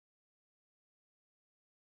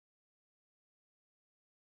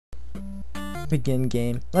begin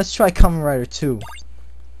game. Let's try Kamen Rider 2.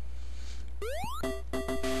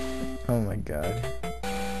 Oh my god.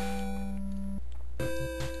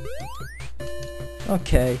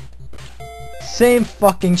 Okay. Same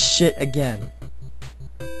fucking shit again.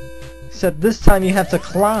 Except this time you have to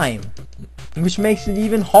climb, which makes it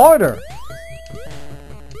even harder.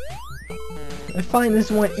 I find this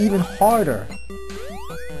one even harder.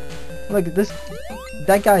 Look at this.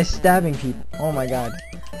 That guy is stabbing people. Oh my god.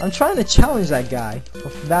 I'm trying to challenge that guy for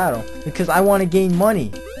battle because I want to gain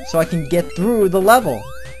money so I can get through the level.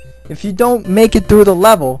 If you don't make it through the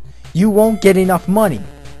level, you won't get enough money.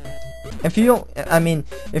 If you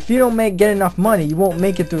don't get enough money, you won't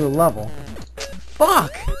make it through the level.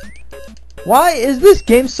 Fuck! Why is this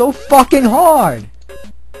game so fucking hard?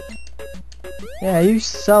 Yeah, you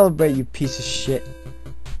celebrate, you piece of shit.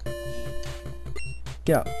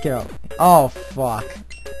 Get up, get up. Oh, fuck.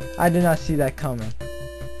 I did not see that coming.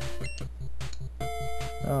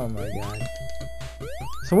 Oh my god.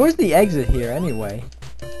 So where's the exit here, anyway?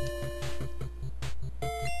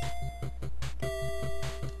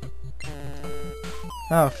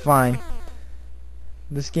 Oh, fine.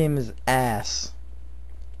 This game is ass.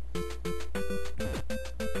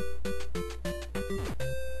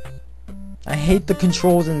 I hate the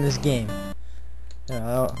controls in this game.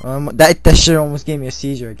 That shit almost gave me a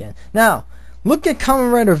seizure again. Now, look at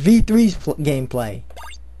Kamen Rider V3's gameplay.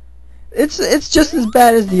 It's just as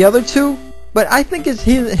bad as the other two, but I think his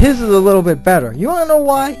is a little bit better. You wanna know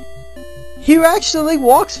why? He actually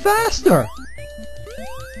walks faster.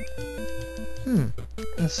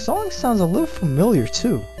 The song sounds a little familiar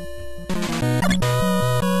too.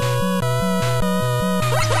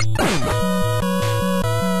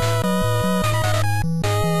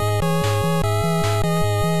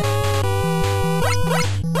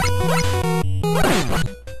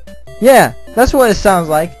 Yeah, that's what it sounds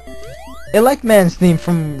like. Electman's theme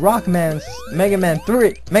from Rockman's Mega Man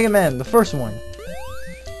 3, Mega Man, the first one.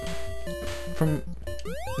 From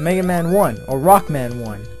Mega Man 1, or Rockman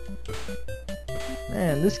 1.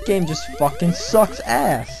 Man, this game just fucking sucks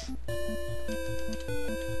ass.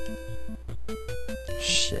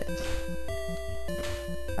 Shit.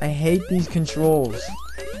 I hate these controls.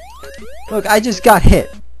 Look, I just got hit.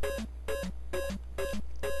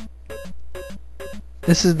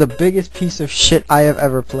 This is the biggest piece of shit I have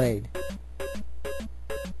ever played.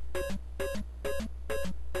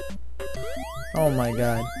 Oh my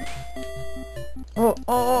god.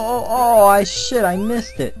 Oh, I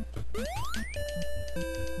missed it.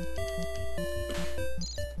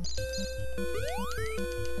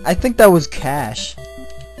 I think that was cash.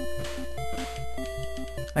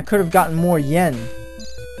 I could have gotten more yen.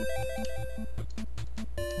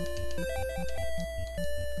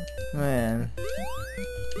 Man.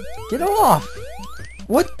 Get off!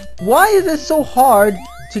 What? Why is it so hard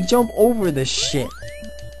to jump over this shit?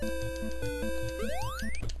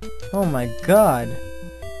 Oh my god.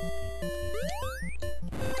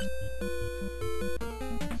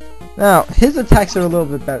 Now, his attacks are a little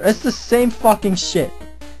bit better. It's the same fucking shit.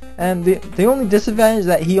 And the only disadvantage is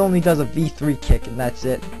that he only does a V3 kick, and that's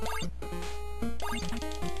it.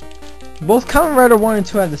 Both Kamen Rider 1 and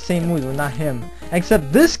 2 have the same moves, but not him.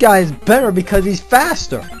 Except this guy is better because he's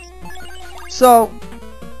faster. So,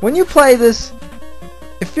 when you play this,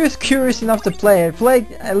 if you're curious enough to play it, play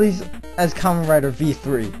at least as Kamen Rider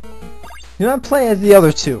V3. Do not play as the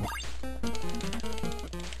other two.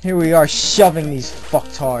 Here we are shoving these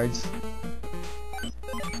fucktards.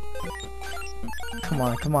 Come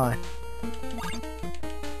on, come on.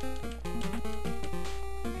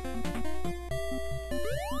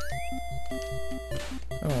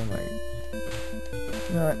 Oh my.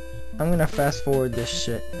 You know what? I'm gonna fast forward this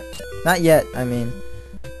shit. Not yet, I mean.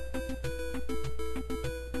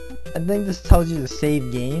 I think this tells you to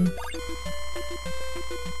save game.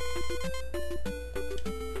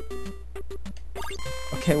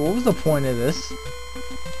 Okay, what was the point of this?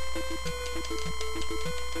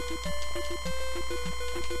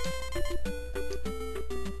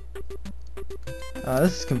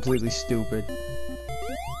 This is completely stupid.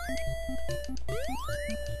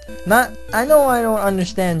 I know I don't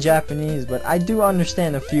understand Japanese, but I do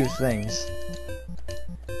understand a few things.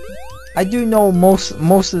 I do know most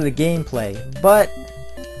of the gameplay, but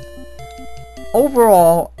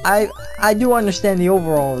overall, I do understand the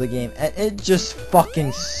overall of the game, and it just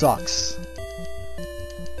fucking sucks.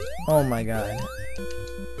 Oh my god.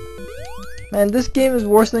 Man, this game is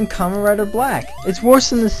worse than Kamen Rider Black. It's worse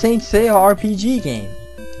than the Saint Seiya RPG game.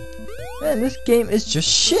 Man, this game is just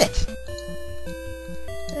shit.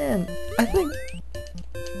 Man, I think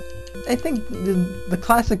the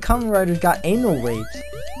classic Kamen Riders got anal raped.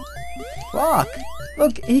 Fuck.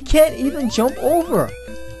 Look, he can't even jump over.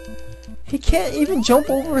 He can't even jump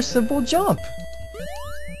over a simple jump.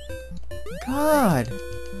 God.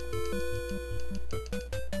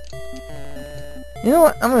 You know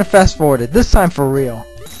what? I'm gonna fast forward it. This time for real.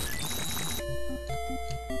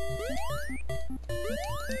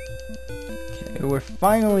 Okay, we're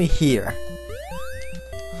finally here.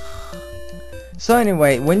 So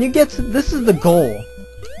anyway, when you get to, this is the goal.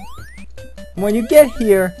 When you get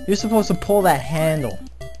here, you're supposed to pull that handle.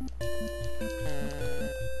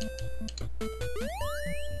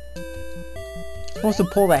 Supposed to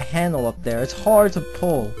pull that handle up there. It's hard to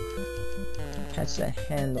pull. Catch that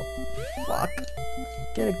handle. Fuck.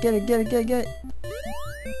 Get it, get it, get it, get it, get it.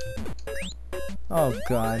 Oh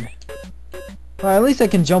god. Well, at least I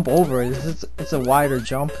can jump over it. It's a wider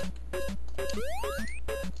jump.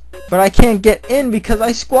 But I can't get in because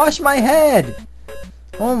I squashed my head.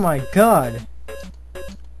 Oh my god.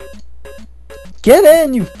 Get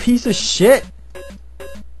in, you piece of shit.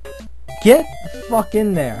 Get the fuck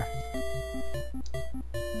in there.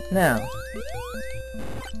 Now.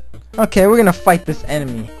 Okay, we're gonna fight this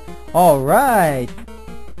enemy. Alright.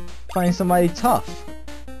 Find somebody tough.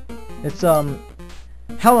 It's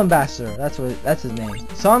Hell Ambassador. That's his name.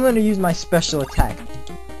 So I'm gonna use my special attack.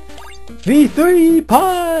 V3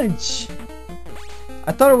 punch!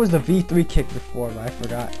 I thought it was the V3 kick before, but I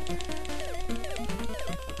forgot.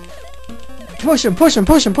 Push him, push him,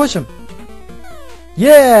 push him, push him!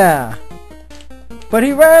 Yeah! But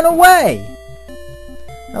he ran away!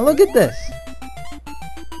 Now look at this.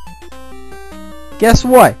 Guess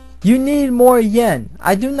what? You need more yen.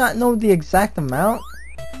 I do not know the exact amount.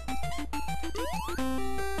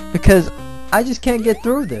 Because I just can't get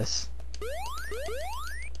through this.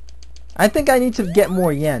 I think I need to get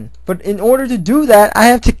more yen. But in order to do that, I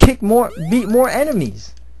have to beat more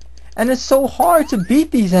enemies. And it's so hard to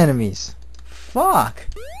beat these enemies. Fuck.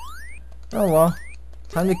 Oh well.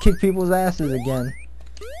 Time to kick people's asses again.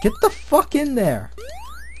 Get the fuck in there.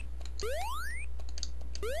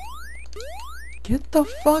 Get the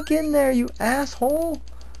fuck in there, you asshole.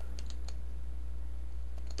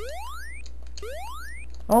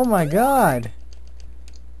 Oh my god.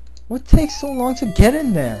 What takes so long to get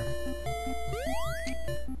in there?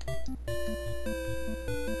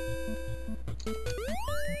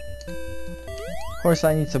 Of course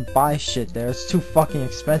I need to buy shit there. It's too fucking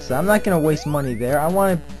expensive. I'm not gonna waste money there. I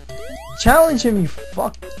wanna challenge him, you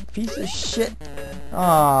fuck piece of shit.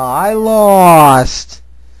 Aw, I lost.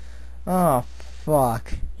 Oh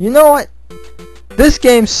fuck. You know what? This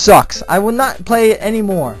game sucks. I will not play it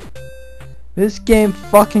anymore. This game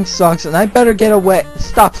fucking sucks, and I better get away.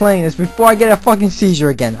 Stop playing this before I get a fucking seizure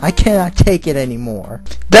again. I cannot take it anymore.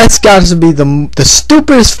 That's got to be the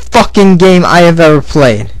stupidest fucking game I have ever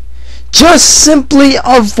played. Just simply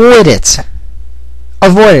avoid it.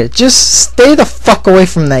 Avoid it. Just stay the fuck away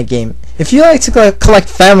from that game. If you like to collect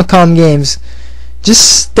Famicom games,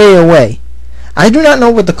 just stay away. I do not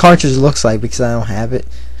know what the cartridge looks like because I don't have it,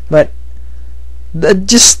 but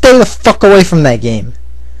just stay the fuck away from that game.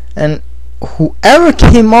 And whoever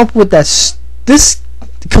came up with this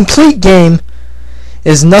complete game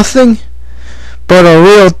is nothing but a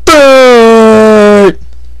real dirt.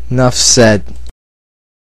 Enough said.